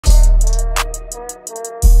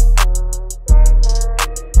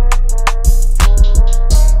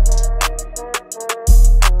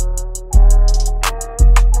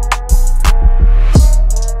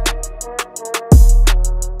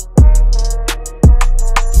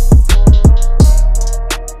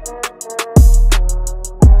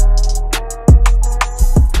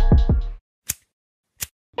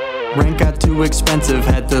expensive,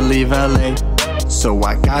 had to leave LA. So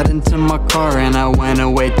I got into my car and I went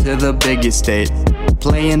away to the big estate,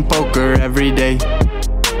 playing poker every day,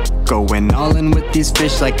 going all in with these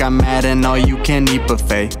fish like I'm at an all-you-can-eat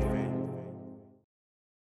buffet.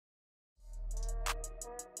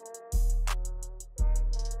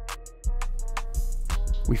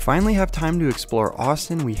 We finally have time to explore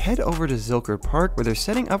Austin. We head over to Zilker Park where they're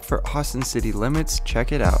setting up for Austin City Limits.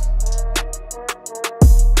 Check it out.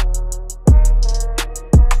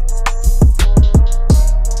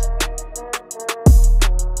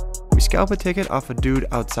 Scalp a ticket off a dude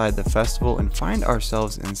outside the festival and find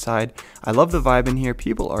ourselves inside. I love the vibe in here.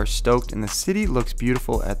 People are stoked and the city looks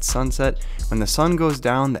beautiful at sunset. When the sun goes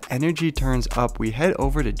down, the energy turns up. We head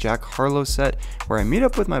over to Jack Harlow's set where I meet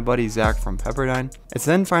up with my buddy Zach from Pepperdine. It's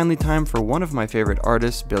then finally time for one of my favorite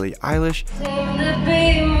artists, Billie Eilish.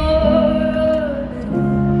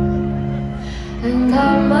 And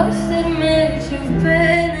I must admit you've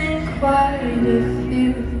been in quite a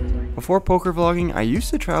few. Before poker vlogging, I used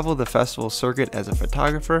to travel the festival circuit as a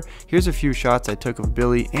photographer. Here's a few shots I took of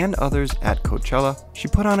Billie and others at Coachella. She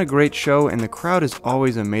put on a great show and the crowd is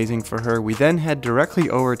always amazing for her. We then head directly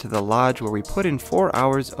over to the lodge where we put in 4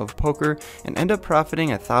 hours of poker and end up profiting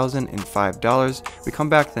 $1,005. We come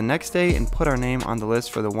back the next day and put our name on the list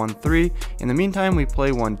for the 1-3. In the meantime, we play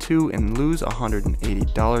 1-2 and lose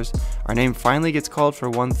 $180. Our name finally gets called for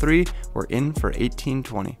 1-3. We're in for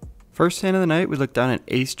 $18.20. First hand of the night, we look down at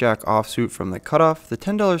Ace Jack offsuit from the cutoff. The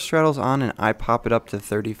 $10 straddle's on and I pop it up to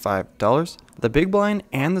 $35. The big blind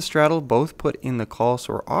and the straddle both put in the call,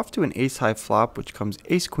 so we're off to an ace high flop, which comes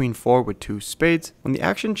ace queen 4 with 2 spades. When the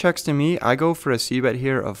action checks to me, I go for a c-bet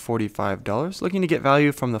here of $45, looking to get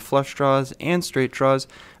value from the flush draws and straight draws.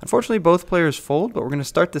 Unfortunately, both players fold, but we're going to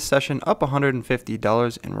start the session up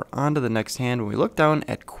 $150 and we're on to the next hand when we look down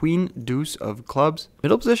at queen deuce of clubs.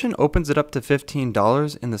 Middle position opens it up to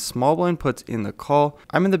 $15 and the small blind puts in the call.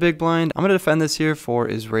 I'm in the big blind. I'm going to defend this here for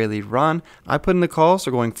Israeli Ron. I put in the call,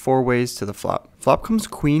 so going 4 ways to the flop. Flop comes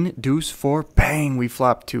queen, deuce 4, bang, we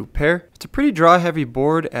flop 2 pair. It's a pretty draw heavy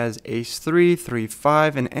board as ace 3, 3,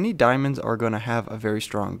 5, and any diamonds are going to have a very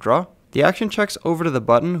strong draw. The action checks over to the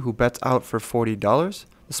button who bets out for $40.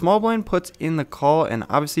 The small blind puts in the call and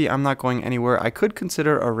obviously I'm not going anywhere. I could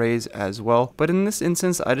consider a raise as well, but in this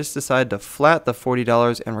instance I just decided to flat the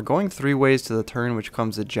 $40 and we're going 3 ways to the turn, which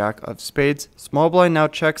comes the jack of spades. Small blind now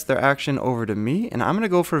checks their action over to me and I'm going to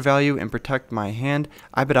go for value and protect my hand.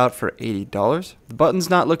 I bet out for $80. The button's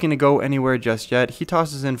not looking to go anywhere just yet. He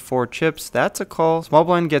tosses in 4 chips. That's a call. Small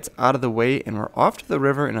blind gets out of the way and we're off to the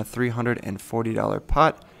river in a $340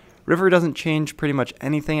 pot. River doesn't change pretty much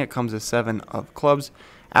anything. It comes a 7 of clubs.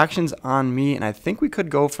 Action's on me, and I think we could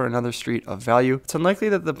go for another street of value. It's unlikely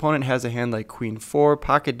that the opponent has a hand like queen 4,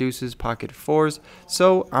 pocket deuces, pocket 4s,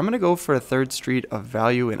 so I'm going to go for a 3rd street of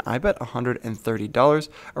value, and I bet $130,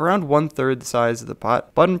 around 1/3 the size of the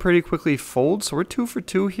pot. Button pretty quickly folds, so we're 2 for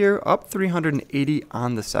 2 here, up $380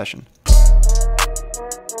 on the session.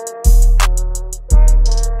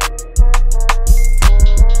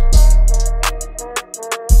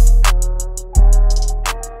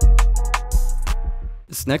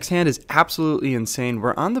 This next hand is absolutely insane.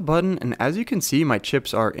 We're on the button, and as you can see, my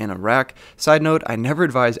chips are in a rack. Side note, I never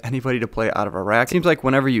advise anybody to play out of a rack. Seems like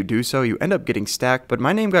whenever you do so, you end up getting stacked, but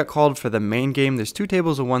my name got called for the main game. There's 2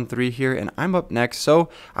 tables of 1-3 here, and I'm up next, so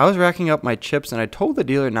I was racking up my chips, and I told the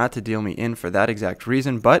dealer not to deal me in for that exact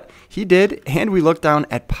reason, but he did, and we looked down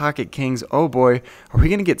at pocket kings. Oh boy, are we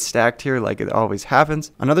gonna get stacked here like it always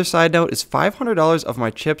happens? Another side note is $500 of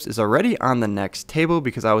my chips is already on the next table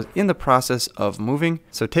because I was in the process of moving.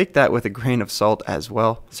 So take that with a grain of salt as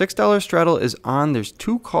well. $6 straddle is on. There's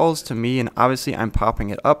 2 calls to me and obviously I'm popping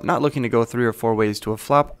it up, not looking to go 3 or 4 ways to a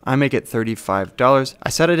flop. I make it $35. I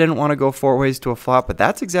said I didn't want to go 4 ways to a flop, but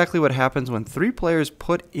that's exactly what happens when 3 players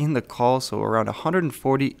put in the call, so around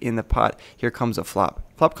 140 in the pot. Here comes a flop.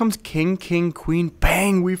 Flop comes king, king, queen,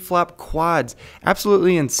 bang, we flop quads.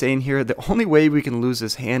 Absolutely insane here. The only way we can lose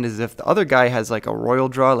this hand is if the other guy has like a royal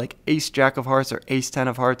draw, like ace jack of hearts or ace 10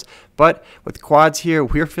 of hearts. But with quads here,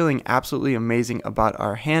 we're feeling absolutely amazing about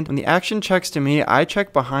our hand. When the action checks to me, I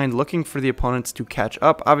check behind looking for the opponents to catch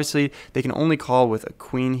up. Obviously, they can only call with a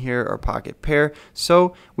queen here or pocket pair.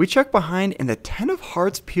 So we check behind and the 10 of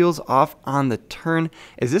hearts peels off on the turn.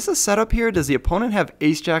 Is this a setup here? Does the opponent have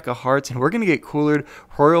ace jack of hearts and we're going to get coolered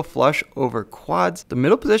royal flush over quads? The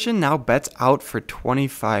middle position now bets out for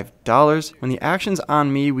 $25. When the action's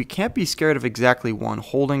on me, we can't be scared of exactly one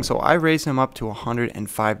holding, so I raise him up to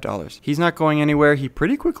 $105. He's not going anywhere. He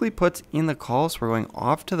pretty quickly puts in the call, so we're going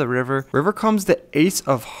off to the river. River comes the ace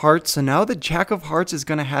of hearts, so now the jack of hearts is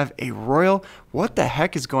going to have a royal. What the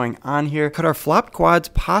heck is going on here? Could our flopped quads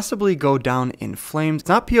possibly go down in flames? It's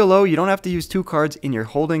not PLO, you don't have to use 2 cards in your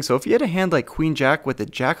holding, so if you had a hand like Queen Jack with the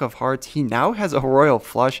Jack of Hearts, he now has a royal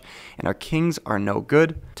flush, and our kings are no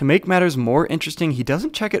good. To make matters more interesting, he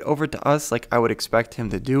doesn't check it over to us like I would expect him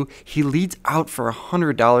to do. He leads out for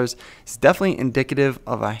 $100. It's definitely indicative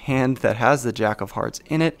of a hand that has the Jack of Hearts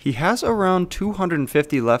in it. He has around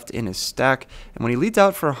 250 left in his stack, and when he leads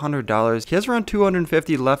out for $100, he has around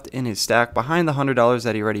 250 left in his stack behind the $100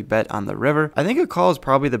 that he already bet on the river. I think a call is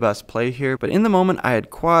probably the best play here, but in the moment I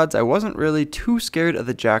had quads. I wasn't really too scared of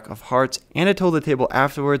the Jack of Hearts, and I told the table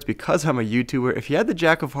afterwards, because I'm a YouTuber, if he had the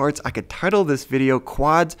Jack of Hearts, I could title this video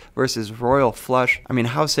Quads versus Royal Flush. I mean,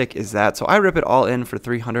 how sick is that? So I rip it all in for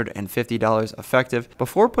 $350 effective.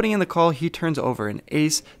 Before putting in the call, he turns over an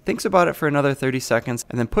ace, thinks about it for another 30 seconds,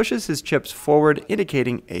 and then pushes his chips forward,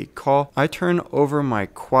 indicating a call. I turn over my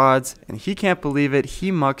quads, and he can't believe it.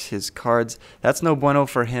 He mucks his cards. That's no bueno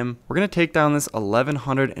for him. We're going to take down this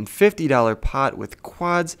 $1,150 pot with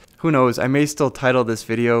quads. Who knows, I may still title this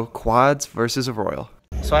video Quads versus a Royal.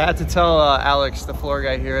 So I had to tell Alex, the floor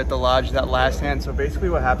guy here at the lodge, that last hand. So basically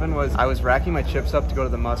what happened was I was racking my chips up to go to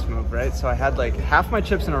the must move, right? So I had like half my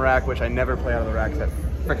chips in a rack, which I never play out of the rack. That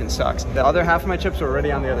freaking sucks. The other half of my chips were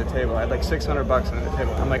already on the other table. I had like $600 on the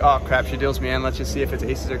table. I'm like, oh crap, she deals me in. Let's just see if it's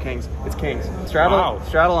aces or kings. It's kings.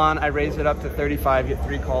 Straddle on. I raise it up to 35, get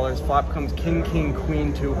 3 callers. Flop comes king, king,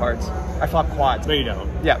 queen, 2 hearts. I flop quads. No, you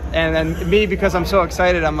don't. Yeah, and then me, because I'm so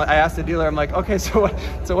excited, I asked the dealer, I'm like, okay, so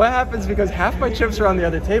what happens, because half my chips are on the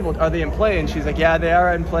other table, are they in play? And she's like, yeah, they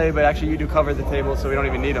are in play, but actually you do cover the table, so we don't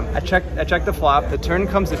even need them. I check the flop. The turn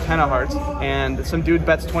comes to 10 of hearts, and some dude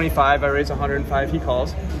bets 25. I raise 105. He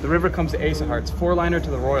calls. The river comes to ace of hearts. 4-liner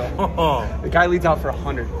to the royal. The guy leads out for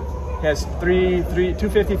 100. He has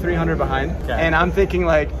 250, 300 behind. Okay. And I'm thinking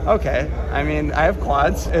like, okay, I mean, I have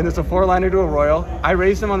quads and it's a 4-liner to a royal. I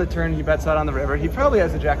raised him on the turn. He bets out on the river. He probably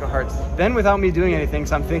has a Jack of Hearts. Then without me doing anything,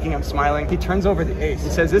 so I'm thinking, I'm smiling, he turns over the ace. He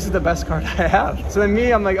says, this is the best card I have. So then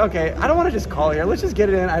me, I'm like, okay, I don't want to just call here. Let's just get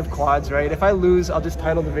it in. I have quads, right? If I lose, I'll just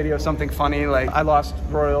title the video something funny, like I lost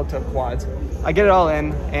royal to quads. I get it all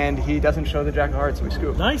in, and he doesn't show the Jack of Hearts, so we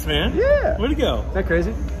scoop. Nice, man. Yeah. Way to go. Isn't that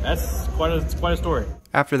crazy? That's quite a story.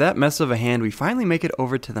 After that mess of a hand, we finally make it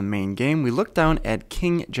over to the main game. We look down at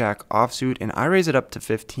King Jack offsuit, and I raise it up to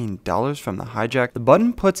 $15 from the hijack. The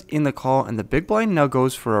button puts in the call, and the big blind now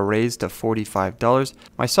goes for a raise to $45.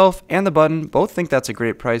 Myself and the button both think that's a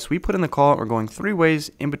great price. We put in the call, and we're going 3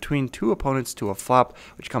 ways in between 2 opponents to a flop,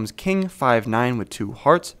 which comes King 5-9 with 2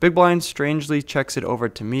 hearts. Big blind strangely checks it over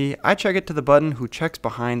to me. I check it to the button, who checks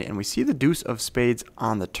behind, and we see the deuce of spades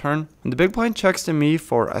on the turn. When the big blind checks to me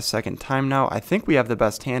for a second time now, I think we have the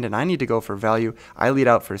best hand, and I need to go for value. I lead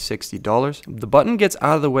out for $60. The button gets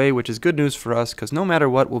out of the way, which is good news for us, because no matter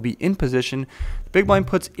what, we'll be in position. The big blind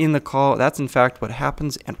puts in the call. That's in fact what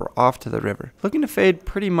happens, and we're off to the river. Looking to fade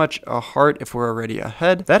pretty much a heart if we're already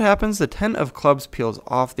ahead. That happens. The 10 of clubs peels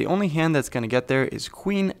off. The only hand that's going to get there is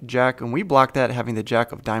Queen Jack, and we block that, having the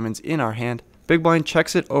Jack of diamonds in our hand. Big blind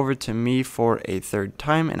checks it over to me for a 3rd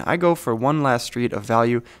time, and I go for one last street of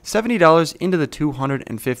value, $70 into the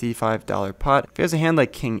 $255 pot. If he has a hand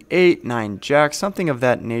like King 8, 9 Jack, something of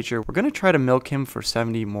that nature, we're going to try to milk him for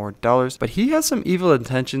 $70 more. But he has some evil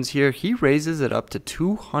intentions here. He raises it up to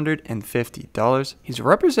 $250. He's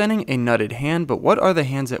representing a nutted hand, but what are the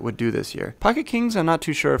hands that would do this here? Pocket kings, I'm not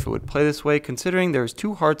too sure if it would play this way, considering there's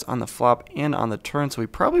 2 hearts on the flop and on the turn, so we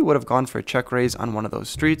probably would have gone for a check raise on one of those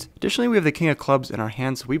streets. Additionally, we have the King of clubs in our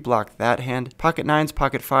hand, so we block that hand. Pocket 9s,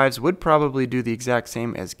 pocket 5s would probably do the exact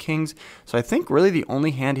same as kings, so I think really the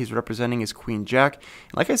only hand he's representing is Queen Jack.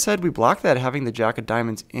 And like I said, we block that, having the Jack of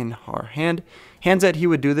diamonds in our hand. Hands that he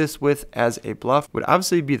would do this with as a bluff would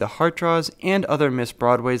obviously be the heart draws and other missed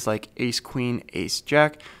broadways like ace queen, ace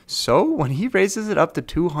jack. So when he raises it up to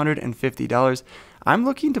 $250, I'm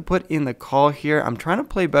looking to put in the call here. I'm trying to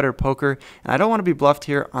play better poker, and I don't want to be bluffed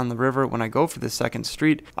here on the river when I go for the 2nd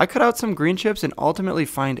street. I cut out some green chips and ultimately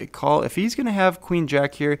find a call. If he's going to have Queen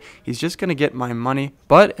Jack here, he's just going to get my money.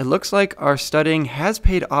 But it looks like our studying has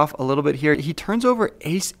paid off a little bit here. He turns over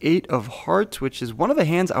ace 8 of hearts, which is one of the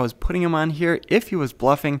hands I was putting him on here if he was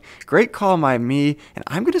bluffing. Great call by me, and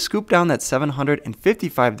I'm going to scoop down that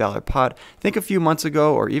 $755 pot. I think a few months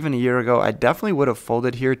ago or even a year ago, I definitely would have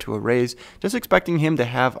folded here to a raise, just expecting him to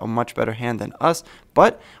have a much better hand than us.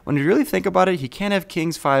 But when you really think about it, he can't have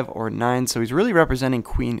kings 5 or 9, so he's really representing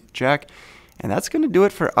Queen Jack. And that's going to do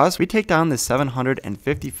it for us. We take down this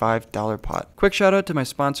 $755 pot. Quick shout out to my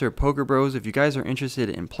sponsor, Poker Bros. If you guys are interested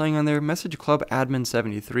in playing on there, message Club Admin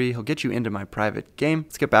 73. He'll get you into my private game.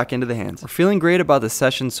 Let's get back into the hands. We're feeling great about the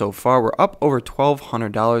session so far. We're up over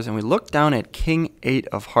 $1,200, and we look down at King 8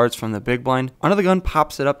 of hearts from the big blind. Under the gun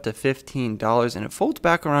pops it up to $15, and it folds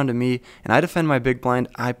back around to me, and I defend my big blind.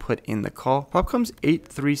 I put in the call. Flop comes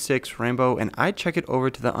 8-3-6 rainbow, and I check it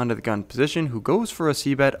over to the under the gun position, who goes for a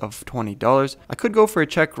c-bet of $20. I could go for a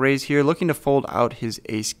check raise here, looking to fold out his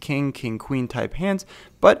ace king, king queen type hands,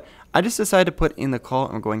 but I just decided to put in the call,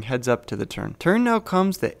 and we're going heads up to the turn. Turn now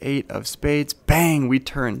comes the 8 of spades. Bang, we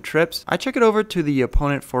turn trips. I check it over to the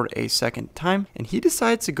opponent for a second time, and he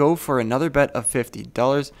decides to go for another bet of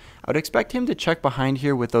 $50. I would expect him to check behind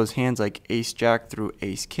here with those hands like ace jack through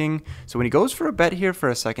ace king. So when he goes for a bet here for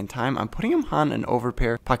a second time, I'm putting him on an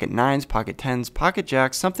overpair, pocket nines, pocket tens, pocket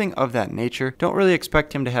jacks, something of that nature. Don't really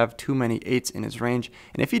expect him to have too many eights in his range.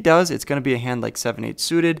 And if he does, it's going to be a hand like 7-8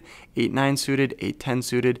 suited, 8-9 suited, 8-10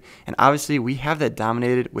 suited. And obviously we have that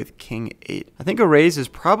dominated with king 8. I think a raise is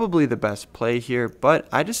probably the best play here, but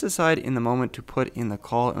I just decide in the moment to put in the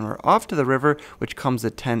call, and we're off to the river, which comes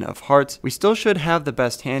the 10 of hearts. We still should have the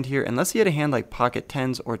best hand here unless he had a hand like pocket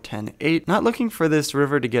tens or 10-8. Not looking for this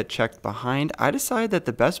river to get checked behind, I decide that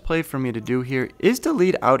the best play for me to do here is to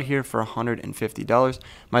lead out here for $150.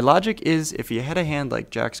 My logic is if he had a hand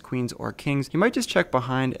like jacks, queens, or kings, he might just check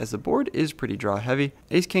behind as the board is pretty draw heavy.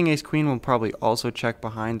 Ace king, ace queen will probably also check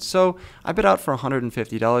behind, so I bet out for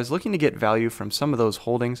 $150, looking to get value from some of those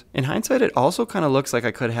holdings. In hindsight, it also kind of looks like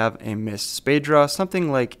I could have a missed spade draw,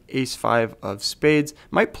 something like ace 5 of spades.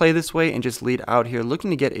 Might play this way and just lead out here, looking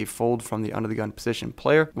to get a fold from the under the gun position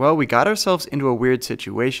player. Well, we got ourselves into a weird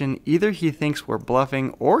situation. Either he thinks we're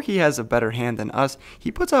bluffing or he has a better hand than us.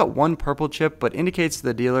 He puts out one purple chip but indicates to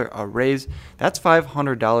the dealer a raise. That's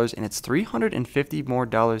 $500, and it's $350 more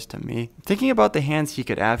to me. Thinking about the hands he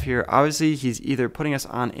could have here, obviously he's either putting us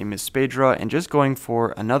on a missed spade draw and just going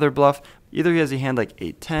for another bluff. Either he has a hand like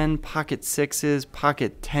 8-10, pocket sixes,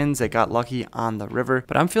 pocket tens that got lucky on the river.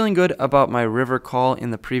 But I'm feeling good about my river call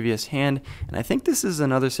in the previous hand, and I think this is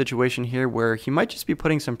another situation here where he might just be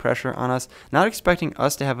putting some pressure on us, not expecting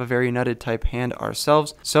us to have a very nutted type hand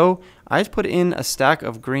ourselves. So I put in a stack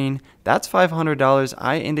of green. That's $500.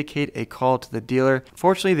 I indicate a call to the dealer.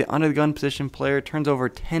 Fortunately, the under the gun position player turns over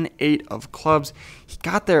 10-8 of clubs. He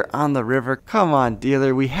got there on the river. Come on,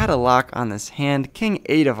 dealer. We had a lock on this hand. King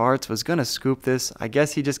 8 of hearts was going to scoop this. I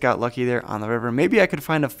guess he just got lucky there on the river. Maybe I could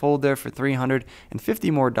find a fold there for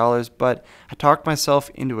 $350 more, but I talked myself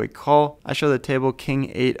into a call. I show the table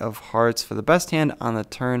King 8 of hearts for the best hand on the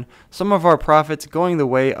turn. Some of our profits going the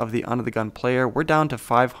way of the under the gun player. We're down to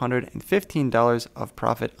 $515 of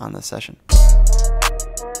profit on the session.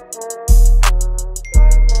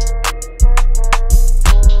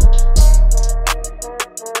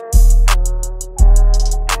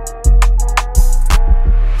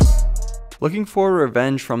 Looking for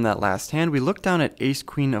revenge from that last hand, we look down at ace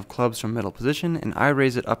queen of clubs from middle position, and I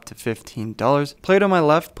raise it up to $15. Player to my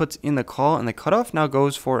left puts in the call, and the cutoff now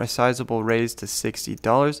goes for a sizable raise to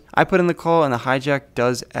 $60. I put in the call, and the hijack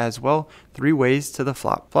does as well. 3 ways to the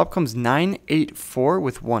flop. Flop comes 9-8-4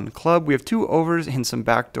 with 1 club. We have 2 overs and some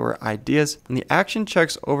backdoor ideas. And the action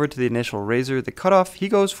checks over to the initial raiser. The cutoff, he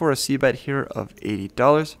goes for a c-bet here of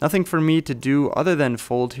 $80. Nothing for me to do other than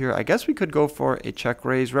fold here. I guess we could go for a check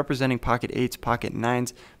raise representing pocket 8s, pocket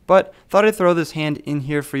 9s. But thought I'd throw this hand in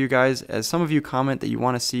here for you guys, as some of you comment that you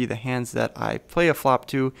want to see the hands that I play a flop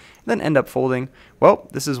to and then end up folding. Well,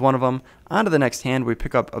 this is one of them. On to the next hand, we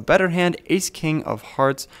pick up a better hand, ace king of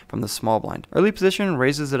hearts from the small blind. Early position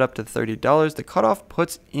raises it up to $30. The cutoff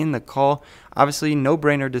puts in the call. Obviously,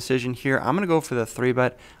 no-brainer decision here. I'm going to go for the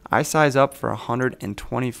 3-bet. I size up for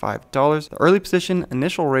 $125. The early position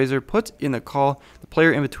initial raiser puts in the call. The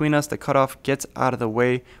player in between us, the cutoff, gets out of the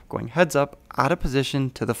way, going heads up, out of position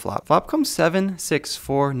to the flop. Flop comes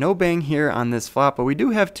 7-6-4. No bang here on this flop, but we do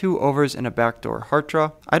have 2 overs and a backdoor heart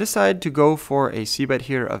draw. I decide to go for a c-bet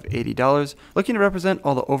here of $80. Looking to represent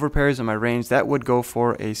all the overpairs in my range, that would go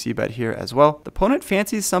for a c-bet here as well. The opponent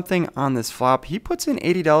fancies something on this flop. He puts in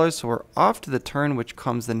 $80, so we're off to the turn, which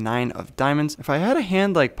comes the 9 of diamonds. If I had a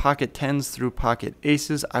hand like pocket 10s through pocket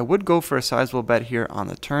aces, I would go for a sizable bet here on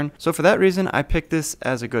the turn. So for that reason, I picked this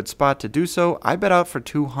as a good spot to do so. I bet out for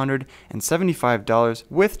 $275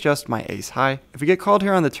 with just my ace high. If we get called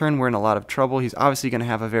here on the turn, we're in a lot of trouble. He's obviously going to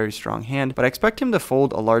have a very strong hand, but I expect him to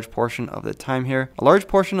fold a large portion of the time here. A large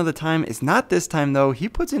portion of the time is not this time though. He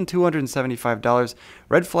puts in $275.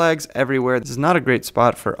 Red flags everywhere. This is not a great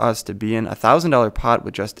spot for us to be in. $1,000 pot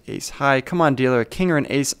with just ace high. Come on, dealer. A king or an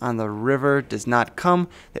ace on the river does not come.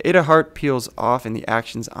 The 8 of heart peels off and the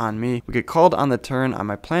action's on me. We get called on the turn.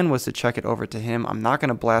 My plan was to check it over to him. I'm not going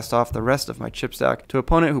to blast off the rest of my chip stack to an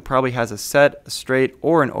opponent who probably has a set, a straight,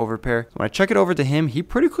 or an overpair. When I check it over to him, he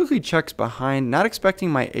pretty quickly checks behind, not expecting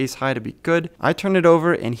my ace high to be good. I turn it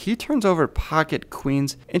over and he turns over pocket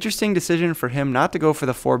queens. Interesting decision for him not to go for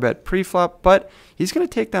the 4-bet pre-flop, but he's going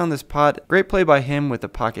to take down this pot. Great play by him with the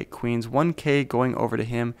pocket queens. 1K going over to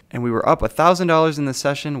him, and we were up $1,000 in the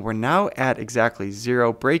session. We're now at exactly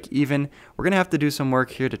 0, break even. We're going to have to do some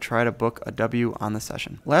work here to try to book a W on the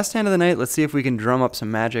session. Last hand of the night, let's see if we can drum up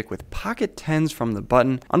some magic with pocket 10s from the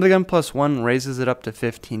button. Under the gun +1 raises it up to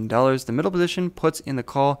 $15. The middle position puts in the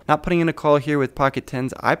call. Not putting in a call here with pocket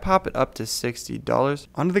 10s. I pop it up to $60.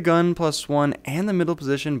 Under the gun +1 and the middle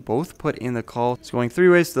position both put in the call. It's going 3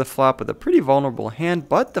 ways to the flop with a pretty vulnerable hand,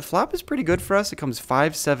 but the flop is pretty good for us. It comes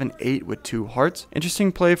 5, 7, 8 with 2 hearts.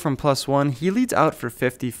 Interesting play from +1. He leads out for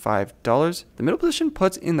 $55. The middle position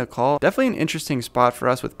puts in the call. Definitely an interesting spot for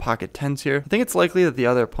us with pocket 10s here. I think it's likely that the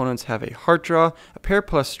other opponents have a heart draw, a pair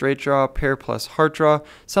plus straight draw, pair plus heart draw,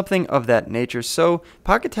 something of that nature. So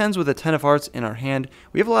pocket 10s with a 10 of hearts in our hand.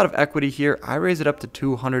 We have a lot of equity here. I raise it up to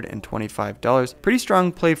 $225. Pretty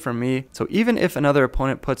strong play from me. So even if another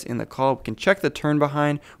opponent puts in the call, we can check the turn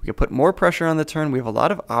behind. We can put more pressure on the turn. We have a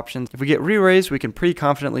lot of options. If we get re-raised, we can pretty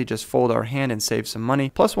confidently just fold our hand and save some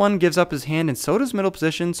money. +1 gives up his hand, and so does middle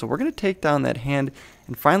position. So we're going to take down that hand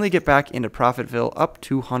and finally get back into Profitville, up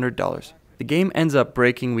 $200. The game ends up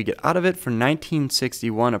breaking. We get out of it for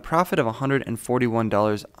 $19.61, a profit of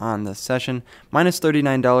 $141 on the session, minus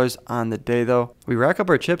 $39 on the day though. We rack up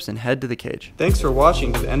our chips and head to the cage. Thanks for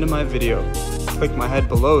watching to the end of my video. Click my head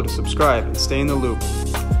below to subscribe and stay in the loop.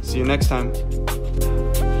 See you next time.